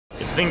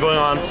been going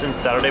on since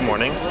Saturday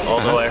morning,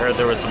 although I heard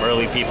there was some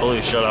early people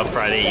who showed up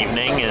Friday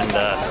evening and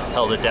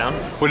held it down.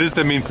 What is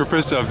the main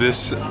purpose of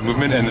this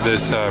movement and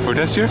this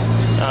protest here?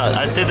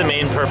 I'd say the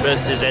main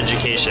purpose is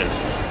education.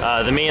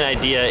 The main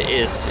idea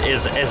is,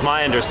 as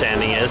my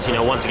understanding is,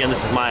 once again,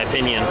 this is my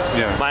opinion,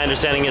 my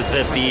understanding is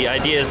that the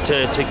idea is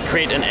to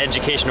create an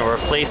education or a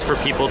place for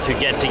people to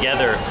get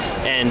together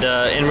and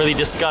really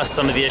discuss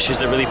some of the issues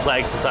that really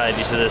plague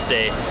society to this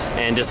day,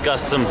 and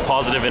discuss some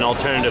positive and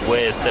alternative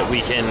ways that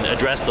we can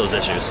address those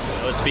issues.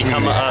 It's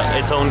become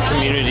its own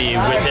community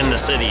within the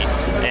city,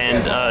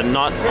 and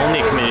not only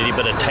a community,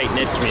 but a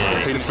tight-knit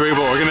community. It's very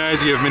well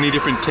organized. You have many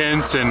different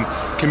tents and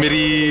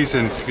committees,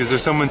 and is there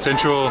someone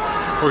central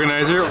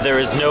organizer? There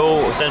is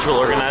no central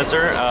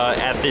organizer.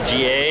 At the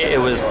GA, it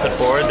was put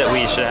forward that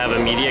we should have a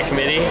media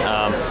committee.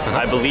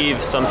 I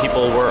believe some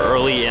people were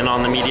early in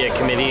on the media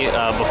committee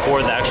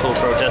before the actual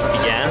protest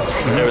began.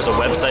 There was a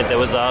website that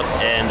was up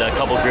and a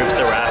couple groups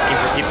that were asking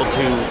for people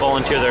to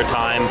volunteer their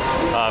time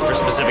for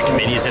specific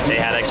committees if they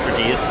had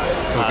expertise.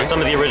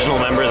 Some of the original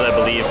members, I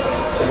believe,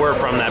 were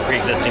from that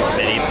pre-existing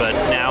committee, but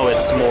now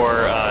it's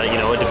more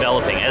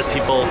developing. As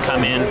people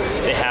come in,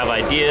 they have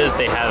ideas,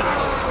 they have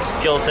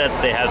skill sets,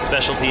 they have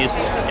specialties,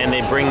 and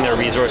they bring their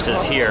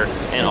resources here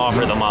and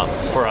offer them up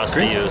for us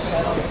to use.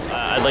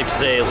 I'd like to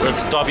say,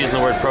 let's stop using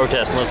the word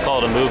protest and let's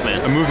call it a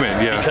movement. A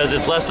movement, yeah. Because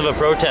it's less of a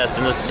protest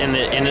in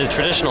the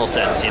traditional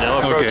sense.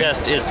 A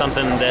protest is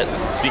something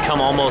that's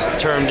become almost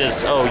termed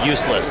as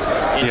useless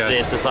in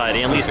today's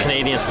society, at least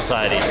Canadian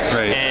society.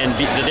 Right. And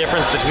the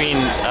difference between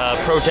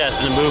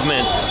protest and a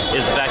movement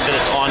is the fact that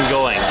it's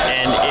ongoing,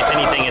 and if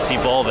anything, it's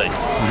evolving.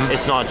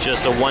 It's not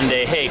just a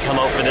one-day, hey, come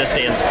out for this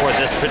day and support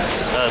this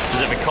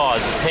specific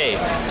cause. It's, hey,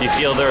 do you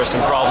feel there are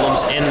some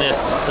problems in this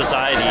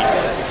society?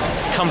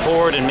 Come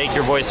forward and make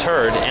your voice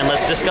heard, and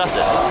let's discuss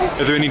it.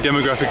 Are there any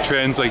demographic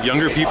trends, like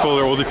younger people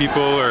or older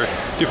people or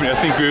different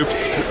ethnic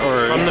groups?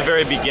 Or from the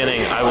very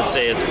beginning, I would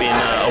say it's been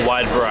a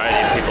wide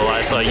variety of people.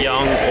 I saw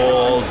young,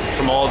 old,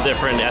 from all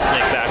different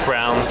ethnic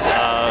backgrounds,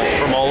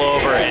 from all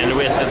over, and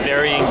with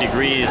varying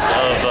degrees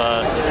of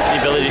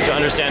the ability to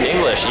understand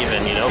English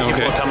even.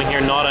 People coming here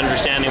not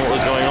understanding what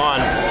was going on,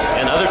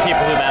 and other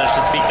people who managed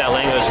to speak that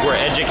language were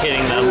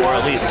educating them, or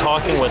at least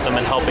talking with them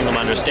and helping them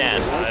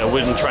understand. I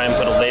wouldn't try and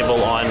put a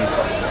label on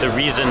the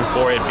reason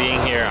for it being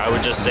here. I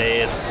would just say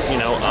it's,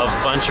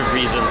 a bunch of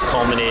reasons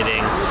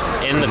culminating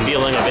in the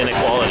feeling of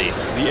inequality.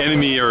 The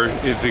enemy, or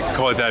if they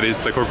call it that,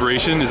 is the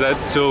corporation. Is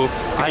that still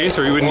the case,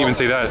 or you wouldn't even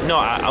say that? No,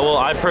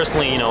 I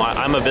personally,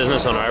 I'm a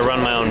business owner. I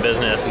run my own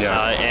business,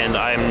 and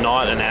I'm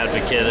not an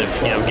advocate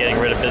of, getting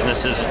rid of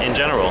businesses in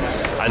general.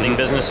 I think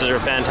businesses are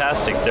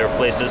fantastic. They're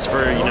places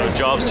for,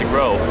 jobs to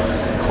grow.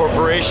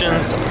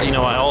 Corporations,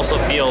 I also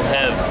feel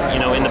have,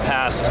 in the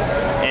past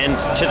and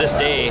to this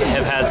day,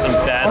 have had some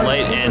bad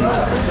light and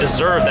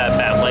deserve that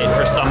bad light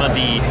for some of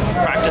the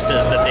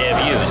practices that they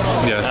have used.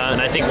 Yes.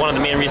 And I think one of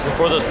the main reasons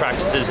for those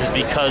practices is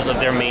because of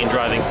their main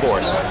driving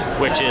force,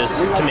 which is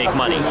to make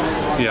money,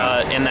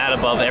 and that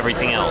above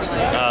everything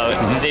else.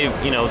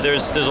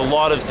 There's a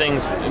lot of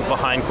things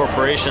behind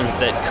corporations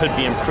that could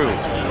be improved.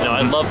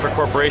 I'd love for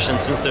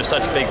corporations, since they're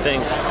such big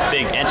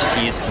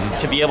entities,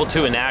 to be able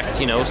to enact,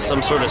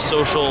 some sort of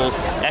social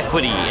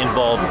equity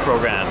involved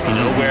program.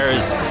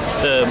 Whereas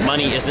the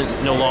money isn't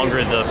no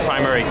longer the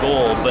primary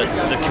goal, but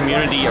the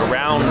community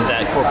around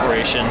that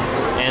corporation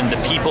and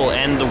the people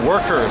and the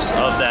workers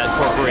of that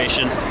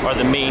corporation are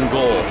the main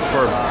goal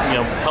for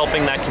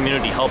helping that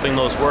community, helping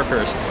those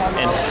workers,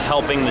 and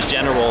helping the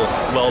general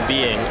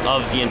well-being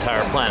of the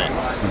entire planet.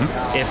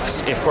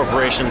 If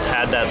corporations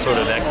had that sort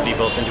of equity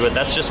built into it,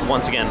 that's just,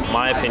 once again,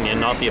 my opinion,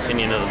 not the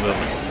opinion of the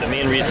movement. The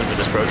main reason for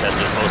this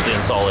protest is mostly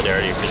in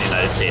solidarity for the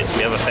United States.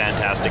 We have a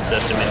fantastic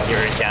system here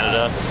in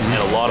Canada,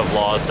 and a lot of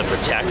laws that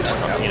protect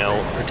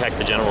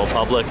the general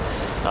public.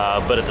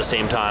 But at the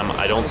same time,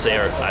 I don't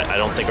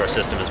think our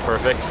system is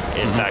perfect.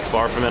 In fact,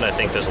 far from it. I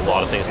think there's a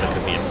lot of things that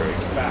could be improved.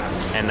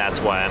 And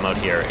that's why I'm out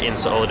here, in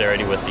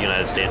solidarity with the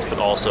United States, but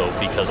also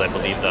because I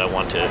believe that I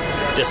want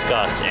to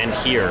discuss and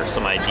hear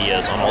some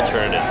ideas on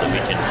alternatives that we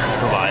can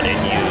provide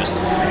and use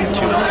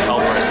to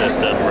help our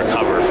system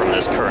recover from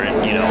this current,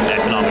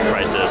 economic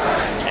crisis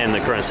and the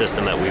current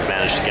system that we've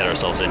managed to get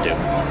ourselves into.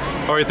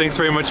 All right, thanks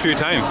very much for your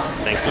time.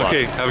 Thanks a lot.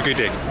 Okay, have a great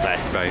day.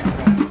 Bye.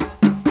 Bye.